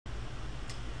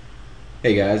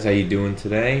Hey guys, how you doing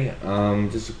today?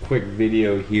 Just a quick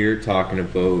video here talking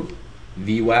about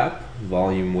VWAP,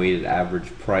 volume weighted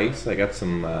average price. I got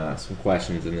some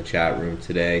questions in the chat room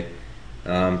today.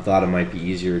 Thought it might be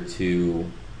easier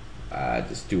to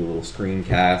just do a little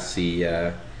screencast, see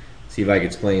if I could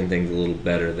explain things a little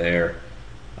better there.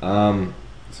 So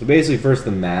basically, first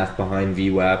the math behind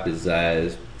VWAP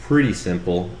is pretty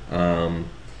simple.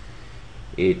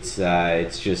 It's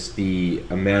just the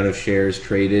amount of shares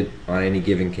traded on any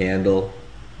given candle,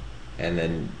 and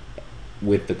then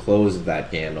with the close of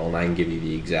that candle, and I can give you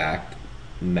the exact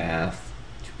math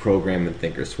to program and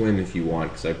think or swim if you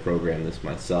want, because I programmed this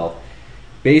myself.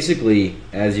 Basically,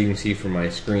 as you can see from my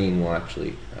screen, well,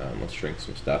 actually, let's shrink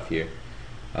some stuff here.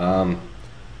 I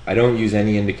don't use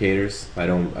any indicators. I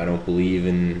don't believe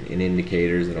in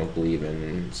indicators. I don't believe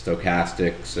in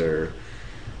stochastics or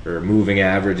moving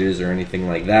averages or anything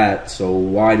like that. So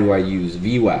why do I use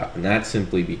VWAP? And that's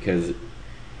simply because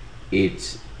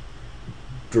it's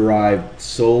derived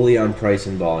solely on price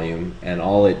and volume, and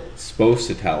all it's supposed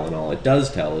to tell and all it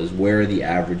does tell is where the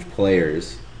average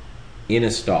players in a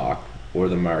stock or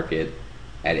the market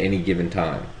at any given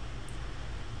time.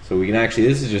 So we can actually,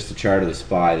 this is just a chart of the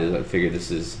SPY. I figured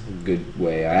this is a good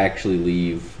way. I actually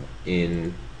leave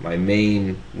in my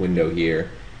main window here,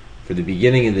 for the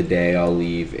beginning of the day, I'll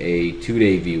leave a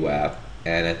 2-day VWAP,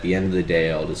 and at the end of the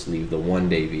day, I'll just leave the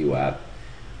 1-day VWAP.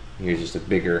 Here's just a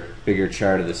bigger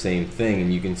chart of the same thing,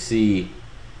 and you can see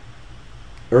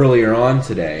earlier on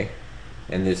today,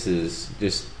 and this is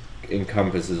just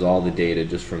encompasses all the data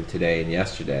just from today and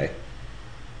yesterday.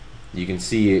 You can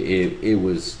see it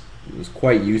was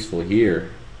quite useful here.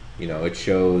 You know, it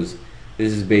shows.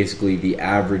 This is basically the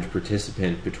average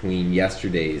participant between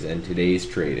yesterday's and today's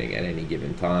trading at any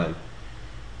given time.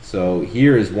 So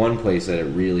here is one place that it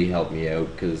really helped me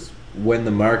out, because when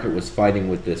the market was fighting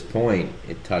with this point,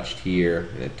 it touched here,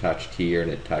 and it touched here, and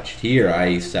it touched here.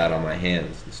 I sat on my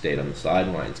hands and stayed on the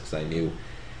sidelines because I knew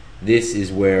this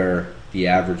is where the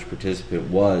average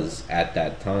participant was at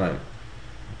that time.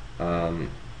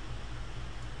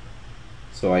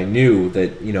 So I knew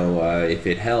that, you know, if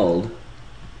it held,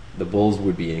 the bulls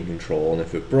would be in control, and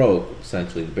if it broke,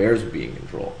 essentially the bears would be in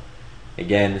control.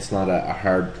 Again, it's not a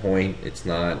hard point. It's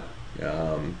not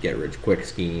get rich quick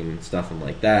scheme. It's nothing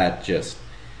like that. Just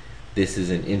this is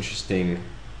an interesting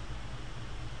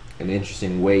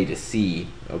way to see.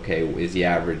 Okay, is the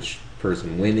average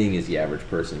person winning? Is the average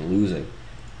person losing?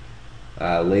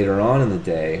 Later on in the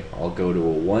day, I'll go to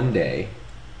a 1-day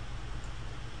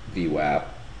VWAP,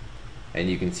 and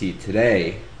you can see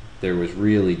today there was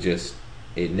really just,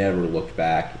 it never looked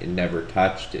back, it never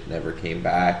touched, it never came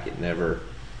back, it never,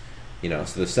 you know,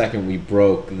 so the second we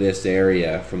broke this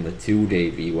area from the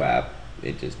 2-day VWAP,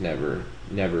 it just never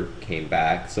came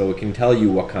back. So it can tell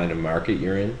you what kind of market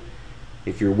you're in.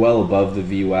 If you're well above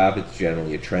the VWAP, it's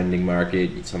generally a trending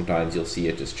market. Sometimes you'll see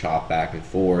it just chop back and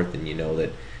forth, and you know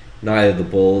that neither the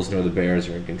bulls nor the bears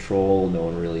are in control. No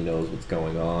one really knows what's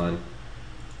going on.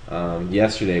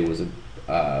 Yesterday was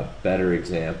a better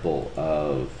example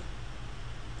of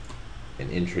an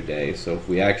intraday. So if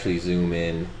we actually zoom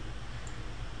in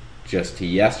just to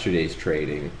yesterday's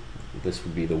trading, this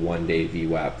would be the 1-day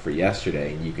VWAP for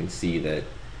yesterday, and you can see that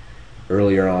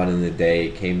earlier on in the day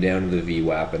it came down to the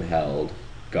VWAP and held,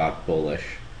 got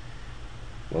bullish.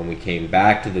 When we came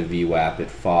back to the VWAP,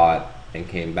 it fought and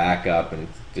came back up and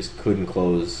just couldn't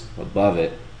close above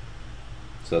it.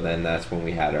 So then that's when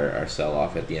we had our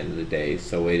sell-off at the end of the day.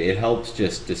 So it helps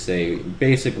just to say,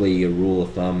 basically a rule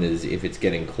of thumb is if it's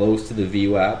getting close to the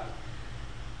VWAP,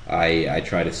 I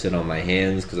try to sit on my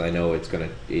hands, because I know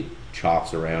it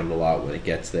chops around a lot when it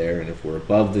gets there. And if we're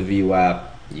above the VWAP,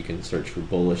 you can search for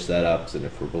bullish setups, and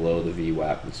if we're below the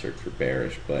VWAP, you search for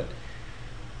bearish. But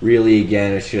really,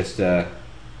 again, it's just to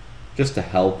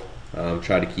help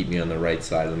try to keep me on the right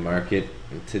side of the market.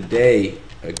 And today,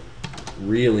 a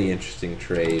really interesting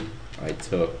trade I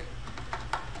took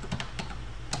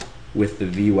with the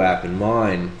VWAP in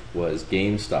mind was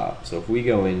GameStop. So if we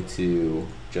go into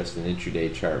just an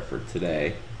intraday chart for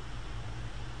today,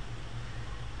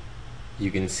 you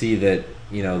can see that,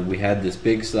 you know, we had this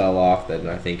big sell-off that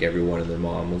I think everyone and their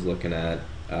mom was looking at,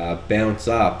 bounce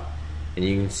up, and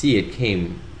you can see it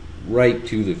came right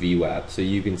to the VWAP. So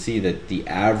you can see that the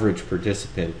average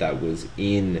participant that was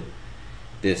in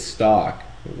this stock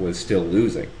was still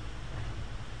losing.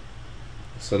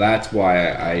 So that's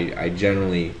why I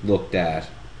generally looked at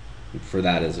for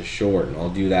that as a short, and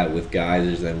I'll do that with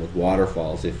geysers and with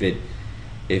waterfalls. If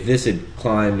this had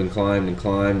climbed and climbed and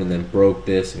climbed and then broke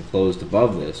this and closed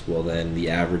above this, well, then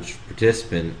the average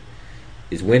participant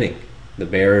is winning. The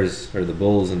bears, or the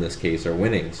bulls in this case, are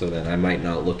winning. So then I might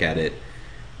not look at it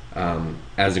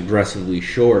as aggressively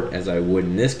short as I would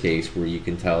in this case, where you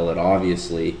can tell that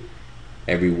obviously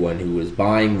everyone who was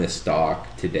buying this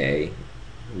stock today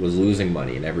was losing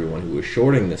money, and everyone who was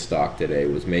shorting the stock today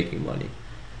was making money.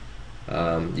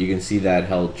 You can see that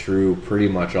held true pretty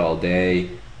much all day.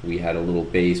 We had a little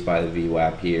base by the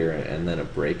VWAP here, and then a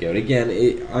breakout.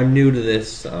 Again, I'm new to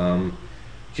this.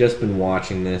 Just been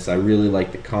watching this. I really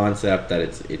like the concept that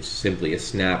it's simply a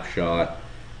snapshot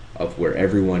of where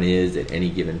everyone is at any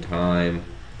given time.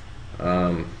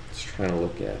 Just trying to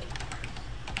look at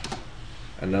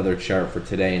another chart for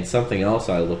today, and something else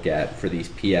I look at for these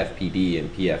PFPD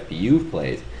and PFPU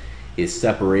plays is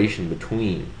separation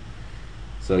between.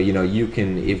 So you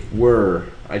can,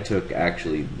 I took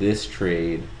actually this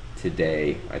trade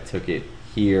today, I took it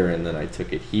here and then I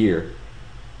took it here.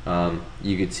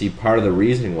 You could see part of the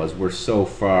reasoning was we're so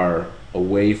far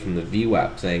away from the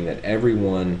VWAP, saying that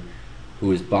everyone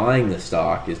who is buying the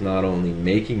stock is not only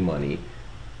making money,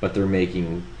 but they're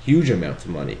making huge amounts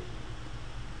of money.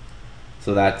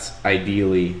 So that's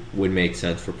ideally would make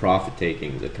sense for profit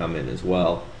taking to come in as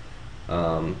well.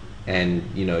 And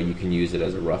you can use it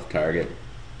as a rough target.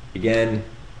 Again,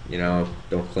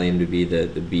 don't claim to be the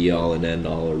be all and end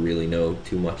all or really know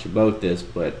too much about this,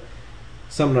 but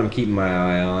something I'm keeping my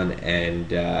eye on,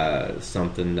 and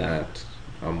something that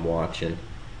I'm watching.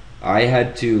 I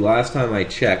had to, last time I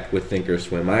checked with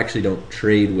Thinkorswim, I actually don't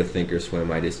trade with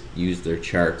Thinkorswim, I just use their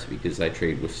charts because I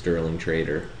trade with Sterling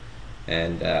Trader,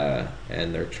 and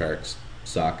their charts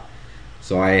suck.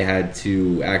 So I had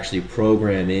to actually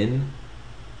program in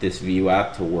this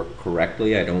VWAP to work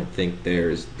correctly. I don't think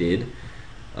theirs did.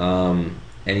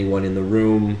 Anyone in the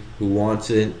room who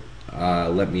wants it,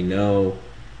 let me know.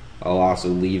 I'll also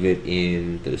leave it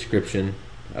in the description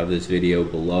of this video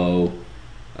below.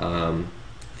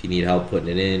 If you need help putting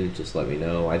it in, just let me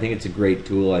know. I think it's a great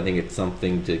tool. I think it's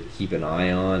something to keep an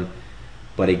eye on.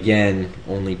 But again,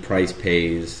 only price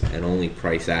pays and only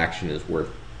price action is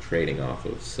worth trading off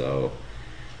of. So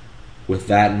with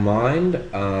that in mind,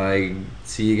 I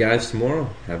see you guys tomorrow.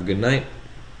 Have a good night.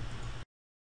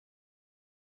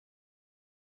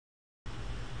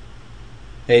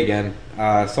 Hey again,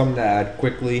 something to add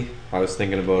quickly. I was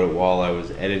thinking about it while I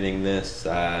was editing this.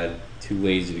 Too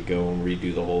lazy to go and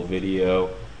redo the whole video.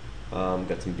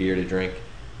 Got some beer to drink.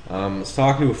 I was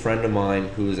talking to a friend of mine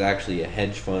who is actually a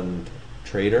hedge fund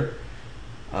trader,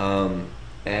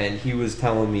 and he was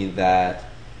telling me that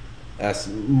as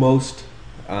most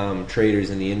traders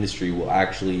in the industry will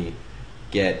actually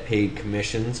get paid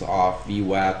commissions off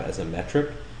VWAP as a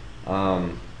metric.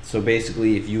 So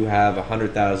basically, if you have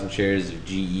 100,000 shares of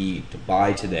GE to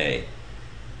buy today,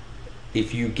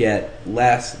 if you get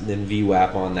less than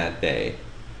VWAP on that day,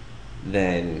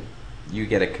 then you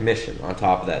get a commission on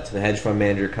top of that. So the hedge fund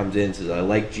manager comes in and says, I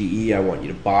like GE, I want you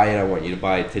to buy it, I want you to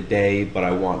buy it today, but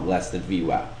I want less than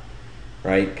VWAP.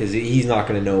 Right? Because he's not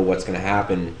going to know what's going to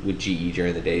happen with GE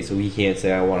during the day, so he can't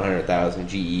say I want 100,000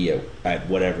 GE at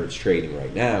whatever it's trading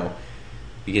right now,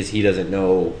 because he doesn't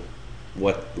know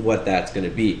what that's going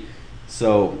to be.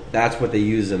 So that's what they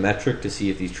use as a metric to see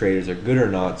if these traders are good or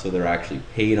not, so they're actually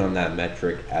paid on that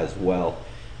metric as well.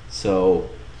 So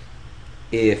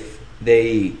if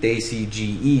they see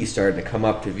GE starting to come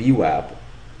up to VWAP,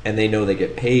 and they know they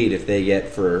get paid if they get,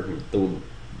 for the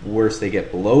worst, they get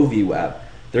below VWAP,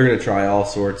 they're going to try all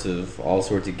sorts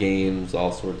of games,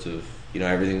 all sorts of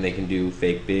everything they can do,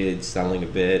 fake bids, selling a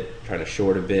bit, trying to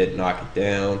short a bit, knock it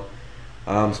down.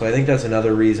 So I think that's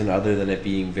another reason, other than it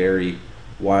being very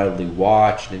widely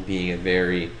watched and being a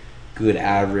very good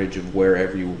average of where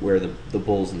the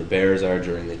bulls and the bears are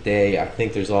during the day. I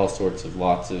think there's lots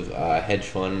of hedge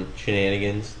fund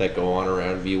shenanigans that go on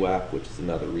around VWAP, which is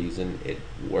another reason it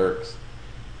works.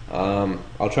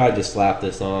 I'll try to just slap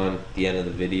this on at the end of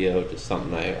the video, just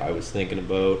something I was thinking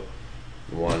about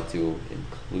and wanted to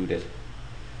include it.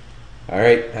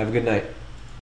 Alright, have a good night.